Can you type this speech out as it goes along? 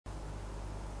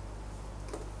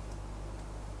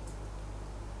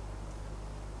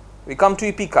We come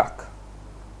to Ipecac.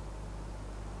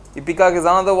 Ipecac is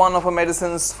another one of our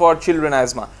medicines for children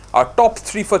asthma. Our top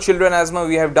 3 for children asthma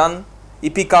we have done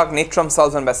Ipecac, natrum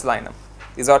sulph and basilinum.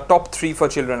 These are top 3 for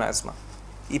children asthma.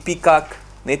 Ipecac,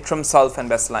 natrum sulph and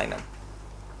basilinum.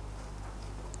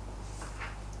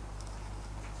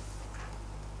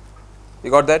 You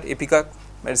got that? Ipecac,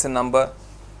 medicine number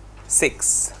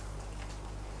 6.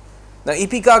 Now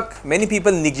Ipecac, many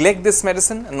people neglect this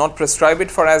medicine and not prescribe it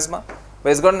for asthma,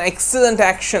 but it's got an excellent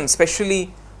action,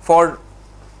 especially for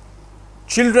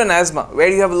children asthma, where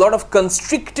you have a lot of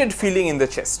constricted feeling in the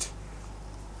chest.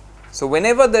 So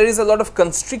whenever there is a lot of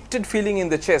constricted feeling in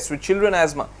the chest with children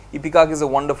asthma, Ipecac is a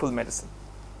wonderful medicine.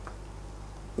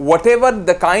 Whatever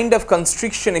the kind of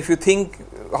constriction, if you think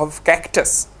of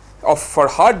cactus for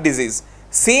heart disease,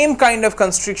 same kind of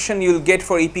constriction you will get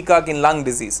for Ipecac in lung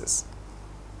diseases.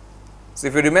 So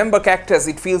if you remember cactus,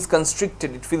 it feels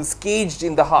constricted, it feels caged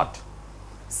in the heart.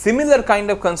 Similar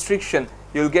kind of constriction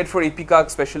you will get for Ipecac,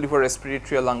 especially for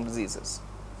respiratory or lung diseases.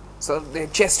 So the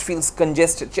chest feels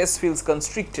congested, chest feels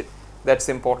constricted. That's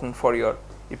important for your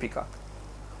Ipecac.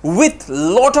 With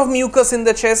lot of mucus in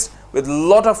the chest, with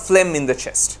lot of phlegm in the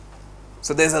chest.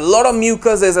 So there's a lot of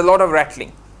mucus, there's a lot of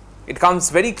rattling. It comes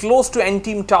very close to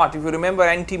enteem tart. If you remember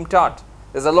enteem tart,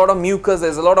 there's a lot of mucus,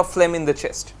 there's a lot of phlegm in the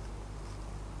chest.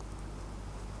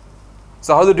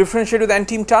 So how to differentiate with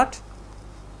enteem tart?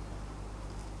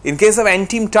 In case of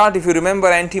enteem tart, if you remember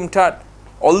enteem tart,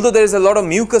 although there is a lot of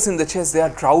mucus in the chest, they are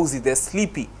drowsy, they are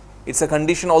sleepy. It's a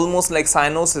condition almost like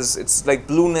cyanosis. It's like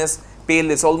blueness,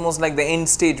 pale. It's almost like the end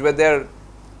stage where they are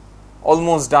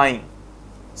almost dying.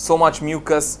 So much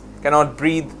mucus, cannot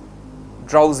breathe,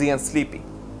 drowsy and sleepy.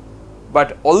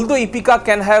 But although Ipecac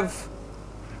can have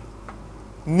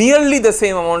nearly the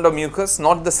same amount of mucus,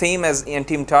 not the same as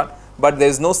enteem tart, but there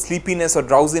is no sleepiness or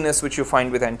drowsiness which you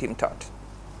find with enteem tart.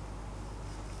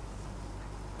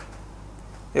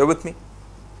 You're with me?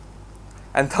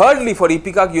 And thirdly, for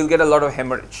Ipecac, you will get a lot of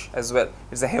hemorrhage as well.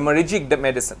 It's a hemorrhagic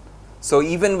medicine. So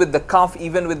even with the cough,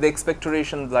 even with the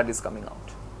expectoration, blood is coming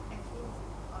out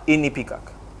in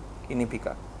Ipecac. In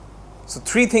Ipecac. So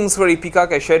 3 things for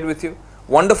Ipecac I shared with you.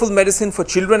 Wonderful medicine for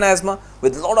children asthma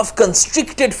with a lot of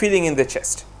constricted feeling in the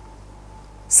chest.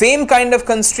 Same kind of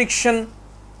constriction,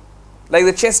 like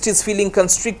the chest is feeling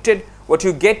constricted. What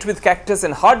you get with cactus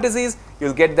and heart disease, you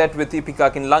will get that with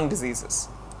Ipecac in lung diseases.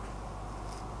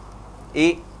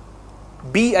 A.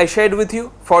 B, I shared with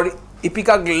you, for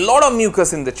Ipecac, lot of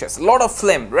mucus in the chest, lot of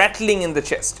phlegm, rattling in the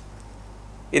chest,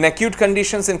 in acute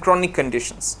conditions and chronic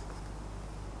conditions.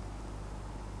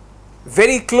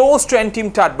 Very close to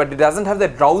enteem tart, but it doesn't have the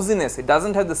drowsiness, it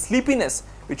doesn't have the sleepiness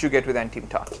which you get with enteem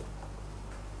tart.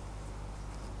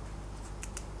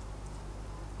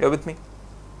 You're with me?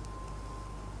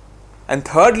 And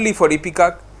thirdly, for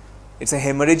Ipecac, it's a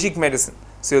hemorrhagic medicine.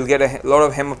 So you'll get a lot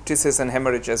of hemoptysis and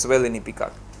hemorrhage as well in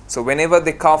Ipecac. So whenever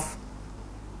they cough,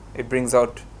 it brings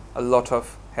out a lot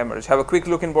of hemorrhage. Have a quick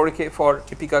look in Boricae for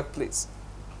Ipecac, please.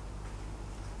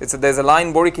 There's a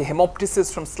line, Boricae,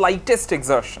 hemoptysis from slightest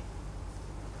exertion.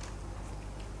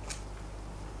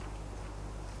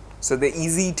 So the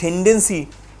easy tendency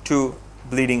to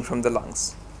bleeding from the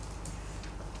lungs.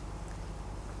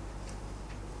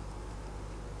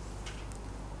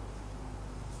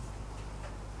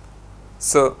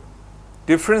 So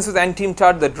difference with enteem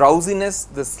tart, the drowsiness,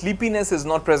 the sleepiness is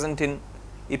not present in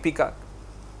Ipecac.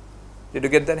 Did you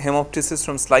get that? Hemoptysis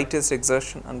from slightest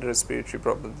exertion under respiratory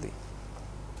probably.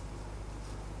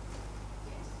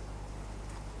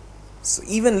 So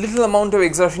even little amount of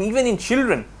exertion, even in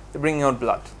children, they're bringing out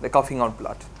blood, they're coughing out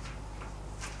blood.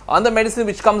 Another medicine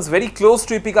which comes very close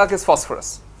to Ipecac is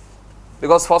phosphorus,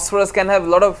 because phosphorus can have a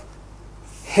lot of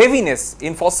heaviness.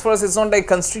 In phosphorus, it's not like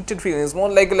constricted feeling, it's more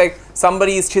like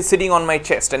somebody is sitting on my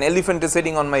chest, an elephant is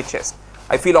sitting on my chest.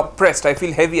 I feel oppressed, I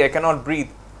feel heavy, I cannot breathe.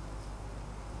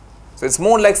 So it's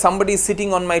more like somebody is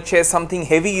sitting on my chest, something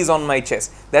heavy is on my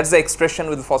chest. That's the expression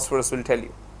with phosphorus will tell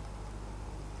you.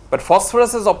 But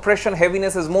phosphorus's oppression,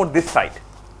 heaviness is more this side,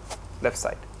 left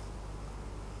side.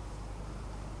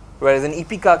 Whereas in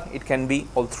Ipecac, it can be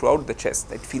all throughout the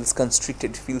chest. It feels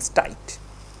constricted, it feels tight.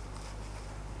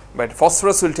 But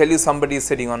phosphorus will tell you somebody is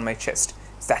sitting on my chest.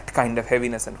 It's that kind of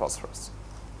heaviness in phosphorus.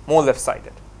 More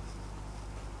left-sided.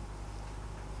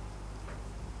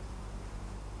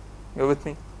 You're with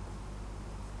me?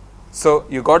 So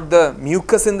you got the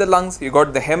mucus in the lungs, you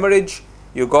got the hemorrhage,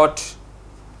 you got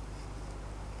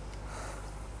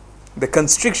the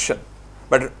constriction.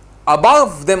 But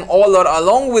above them all or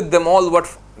along with them all,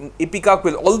 what Ipecac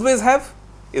will always have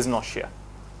is nausea.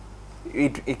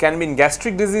 It can be in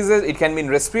gastric diseases, it can be in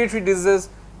respiratory diseases,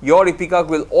 your Ipecac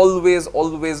will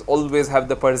always have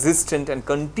the persistent and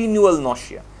continual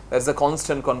nausea. That's a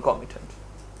constant concomitant.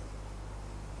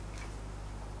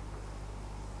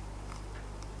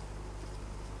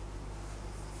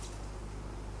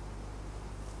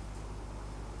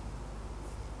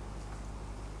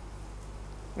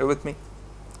 You with me?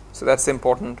 So that's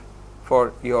important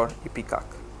for your Ipecac.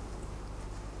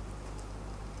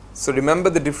 So remember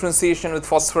the differentiation with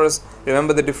phosphorus,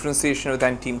 remember the differentiation with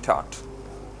antime tart.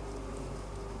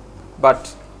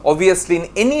 But obviously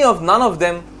in none of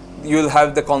them you will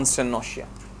have the constant nausea.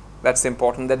 That's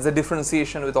important. That's the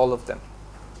differentiation with all of them.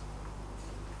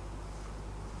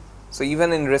 So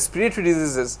even in respiratory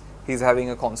diseases, he is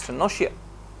having a constant nausea.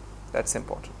 That's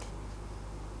important.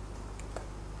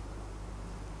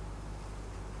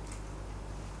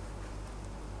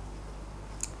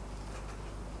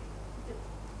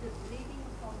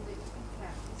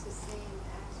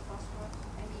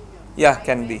 Yeah,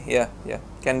 can be. Yeah,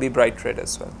 can be bright red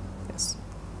as well. Yes.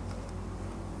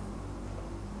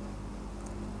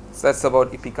 So that's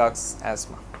about Ipecac's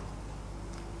asthma.